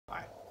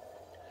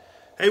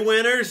Hey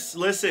winners,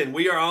 listen,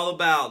 we are all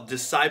about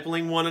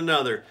discipling one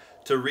another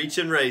to reach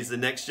and raise the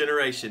next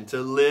generation,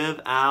 to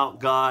live out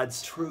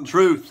God's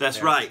truth. That's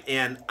Yes. right.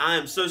 And I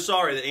am so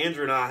sorry that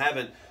Andrew and I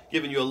haven't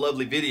given you a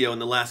lovely video in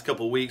the last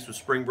couple of weeks with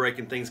spring break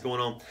and things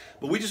going on.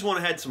 But we just want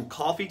to have some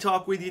coffee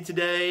talk with you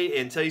today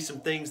and tell you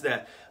some things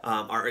that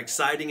are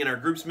exciting in our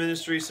groups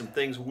ministry, some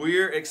things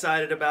we're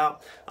excited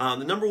about. The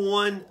number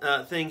one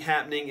thing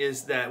happening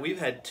is that we've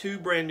had 2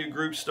 brand new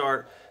groups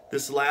start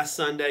this last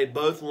Sunday.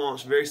 Both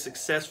launched very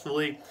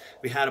successfully.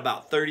 We had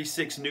about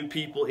 36 new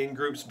people in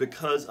groups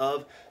because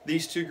of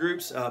these 2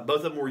 groups. Both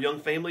of them were young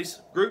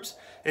families groups.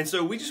 And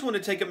so we just want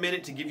to take a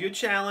minute to give you a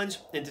challenge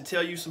and to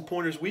tell you some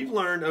pointers we've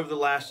learned over the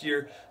last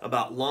year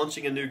about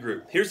launching a new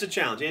group. Here's the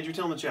challenge. Andrew,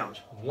 tell them the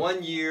challenge.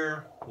 1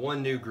 year,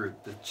 1 new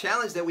group. The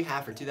challenge that we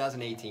have for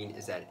 2018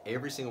 is that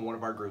every single one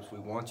of our groups, we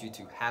want you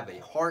to have a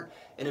heart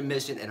and a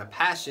mission and a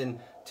passion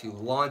to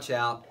launch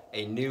out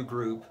a new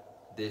group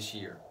this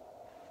year.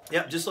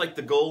 Yep, just like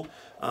the goal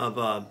of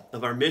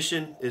our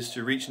mission is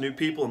to reach new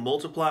people and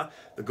multiply,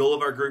 the goal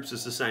of our groups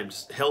is the same.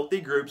 Just healthy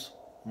groups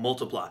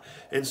multiply.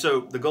 And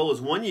so the goal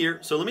is 1 year.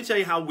 So let me tell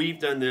you how we've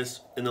done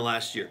this in the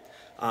last year.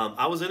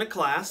 I was in a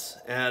class,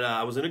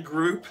 I was in a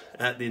group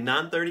at the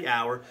 9:30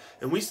 hour,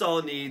 and we saw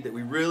a need that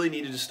we really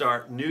needed to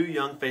start new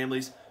young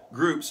families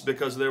groups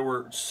because there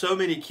were so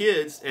many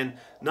kids and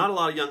not a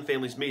lot of young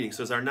families meeting.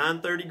 So as our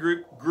 9:30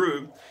 group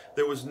grew,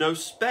 there was no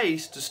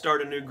space to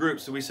start a new group.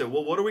 So we said,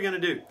 well, what are we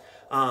going to do?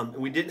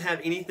 We didn't have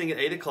anything at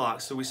 8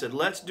 o'clock, so we said,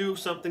 let's do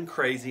something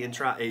crazy and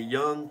try a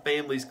young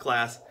families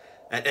class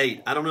at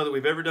 8. I don't know that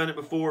we've ever done it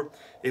before.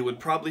 It would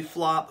probably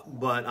flop,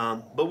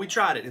 but we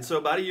tried it. And so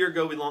about a year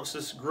ago, we launched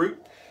this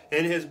group,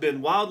 and it has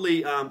been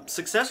wildly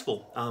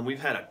successful.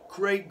 We've had a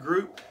great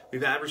group.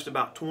 We've averaged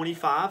about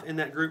 25 in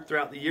that group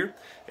throughout the year.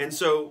 And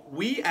so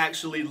we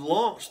actually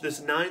launched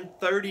this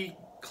 9:30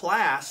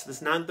 class,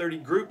 this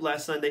 9:30 group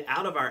last Sunday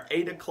out of our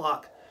 8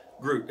 o'clock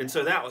group. And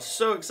so that was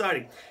so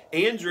exciting.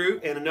 Andrew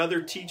and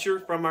another teacher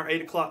from our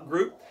 8 o'clock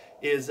group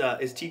is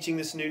teaching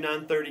this new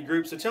 9:30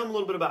 group. So tell them a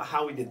little bit about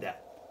how we did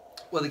that.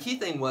 Well, the key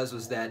thing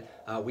was that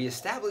we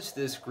established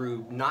this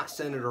group not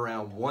centered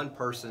around one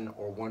person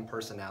or one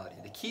personality.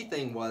 The key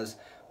thing was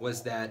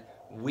that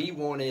we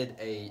wanted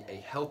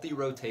a healthy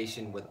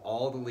rotation with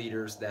all the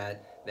leaders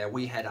that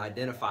we had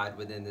identified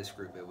within this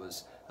group. It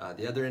was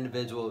the other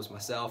individual, it was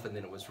myself, and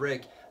then it was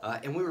Rick.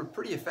 And we were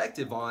pretty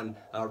effective on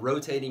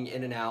rotating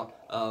in and out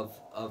of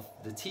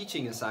the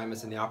teaching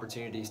assignments and the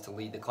opportunities to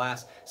lead the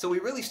class. So we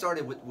really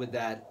started with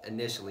that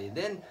initially.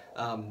 Then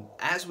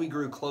as we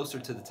grew closer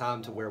to the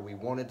time to where we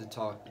wanted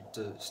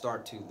to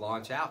start to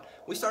launch out,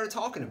 we started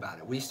talking about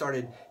it. We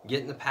started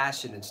getting the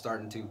passion and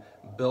starting to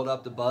build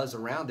up the buzz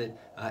around it.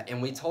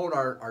 And we told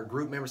our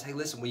group members, hey,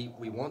 listen,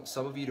 we want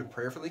some of you to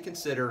prayerfully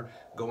consider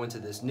going to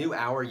this new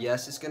hour.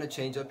 Yes, it's going to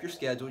change up your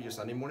schedule, your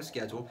Sunday morning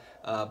schedule,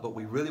 but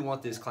we really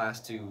want this class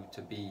to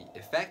be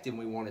effective.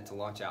 We want it to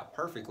launch out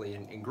perfectly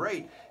and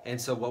great. And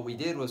so what we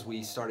did was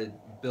we started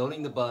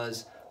building the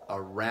buzz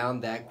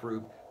around that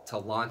group to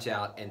launch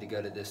out and to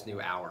go to this new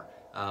hour.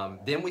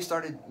 Then we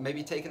started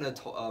maybe taking a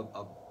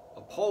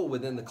poll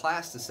within the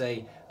class to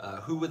say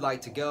who would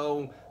like to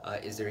go,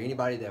 is there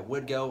anybody that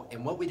would go,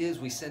 and what we did is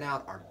we sent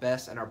out our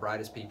best and our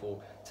brightest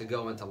people to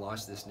go and to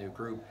launch this new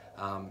group,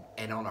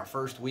 and on our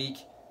first week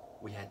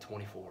we had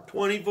 24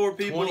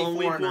 people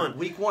on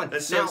week one.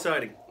 That's so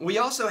exciting. We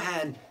also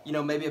had,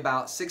 maybe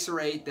about 6 or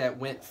 8 that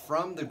went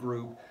from the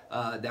group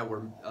that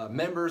were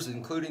members,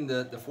 including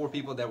the 4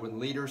 people that were the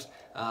leaders.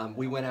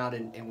 We went out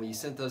and we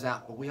sent those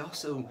out, but we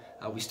also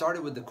we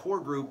started with the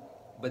core group,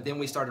 but then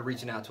we started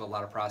reaching out to a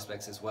lot of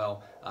prospects as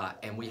well,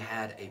 and we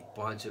had a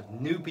bunch of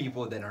new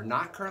people that are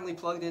not currently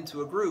plugged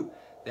into a group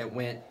that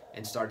went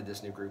and started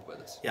this new group with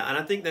us. Yeah, and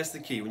I think that's the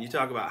key when you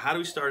talk about how do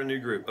we start a new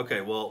group.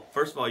 Okay, well,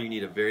 first of all, you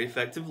need a very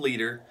effective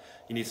leader.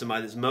 You need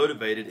somebody that's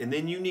motivated, and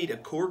then you need a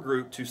core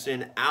group to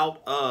send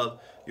out of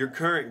your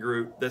current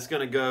group that's going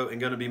to go and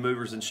going to be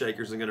movers and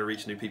shakers and going to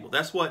reach new people.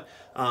 That's what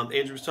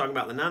Andrew was talking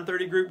about. The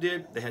 9:30 group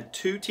did. They had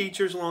 2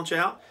 teachers launch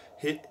out.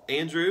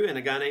 Andrew and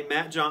a guy named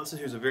Matt Johnson,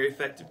 who's a very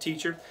effective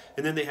teacher.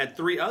 And then they had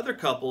 3 other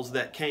couples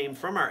that came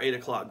from our 8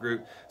 o'clock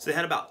group. So they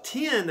had about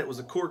 10 that was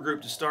a core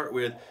group to start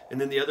with,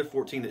 and then the other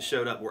 14 that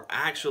showed up were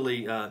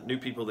actually new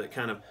people that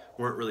kind of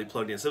weren't really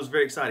plugged in. So it was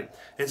very exciting.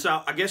 And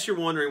so I guess you're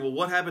wondering, well,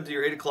 what happened to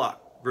your 8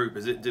 o'clock group?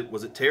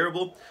 Was it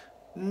terrible?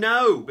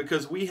 No,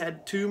 because we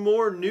had 2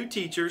 more new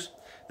teachers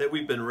that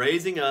we've been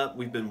raising up,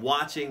 we've been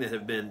watching, that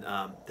have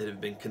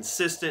been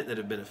consistent, that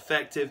have been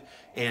effective,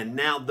 and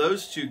now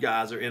those 2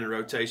 guys are in a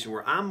rotation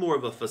where I'm more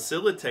of a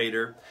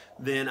facilitator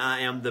than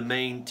I am the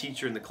main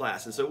teacher in the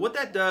class. And so what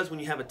that does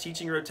when you have a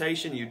teaching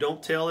rotation, you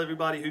don't tell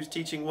everybody who's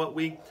teaching what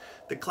week.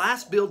 The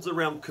class builds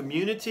around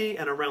community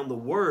and around the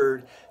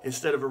word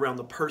instead of around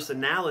the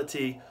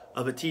personality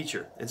of a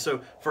teacher. And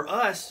so for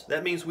us,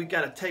 that means we've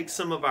got to take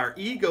some of our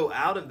ego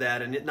out of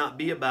that and it not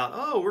be about,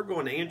 oh, we're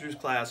going to Andrew's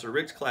class or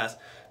Rick's class,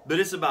 but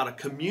it's about a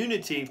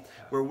community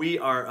where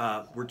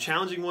we're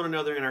challenging one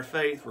another in our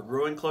faith, we're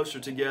growing closer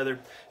together.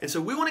 And so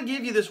we want to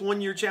give you this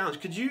 1 year challenge.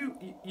 You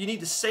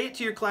need to say it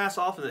to your class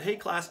often that, hey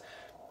class,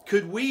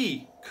 could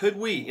we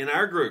in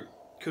our group,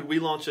 could we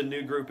launch a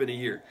new group in a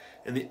year?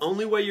 And the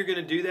only way you're going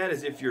to do that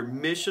is if you're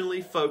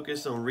missionally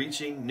focused on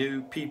reaching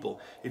new people.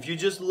 If you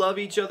just love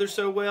each other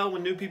so well,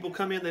 when new people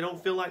come in, they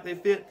don't feel like they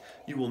fit,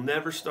 you will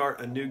never start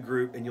a new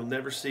group and you'll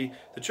never see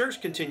the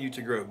church continue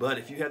to grow. But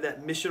if you have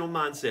that missional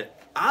mindset,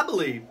 I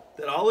believe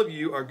that all of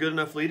you are good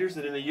enough leaders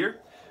that in a year,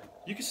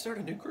 you can start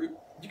a new group.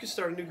 You can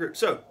start a new group.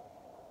 So,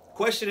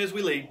 question as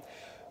we lead,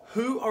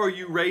 who are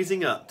you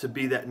raising up to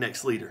be that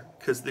next leader?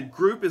 Because the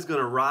group is going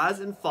to rise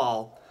and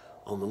fall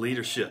on the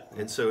leadership.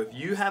 And so if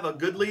you have a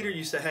good leader,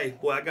 you say, hey,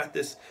 boy, I got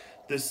this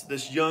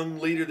young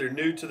leader. They're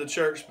new to the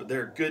church, but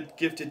they're a good,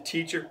 gifted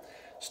teacher.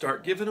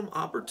 Start giving them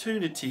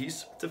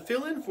opportunities to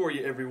fill in for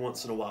you every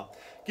once in a while.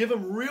 Give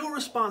them real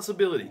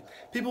responsibility.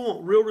 People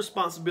want real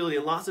responsibility,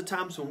 and lots of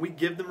times when we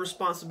give them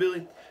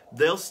responsibility,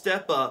 they'll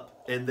step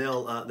up and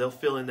they'll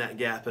fill in that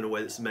gap in a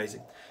way that's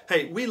amazing.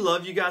 Hey, we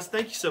love you guys.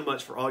 Thank you so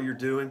much for all you're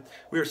doing.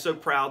 We are so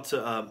proud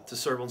to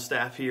serve on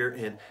staff here,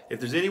 and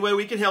if there's any way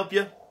we can help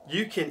you,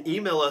 you can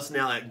email us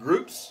now at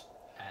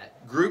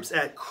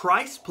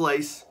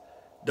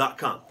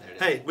groups@christplace.com.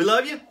 Hey, we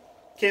love you.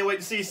 Can't wait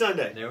to see you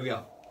Sunday. There we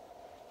go.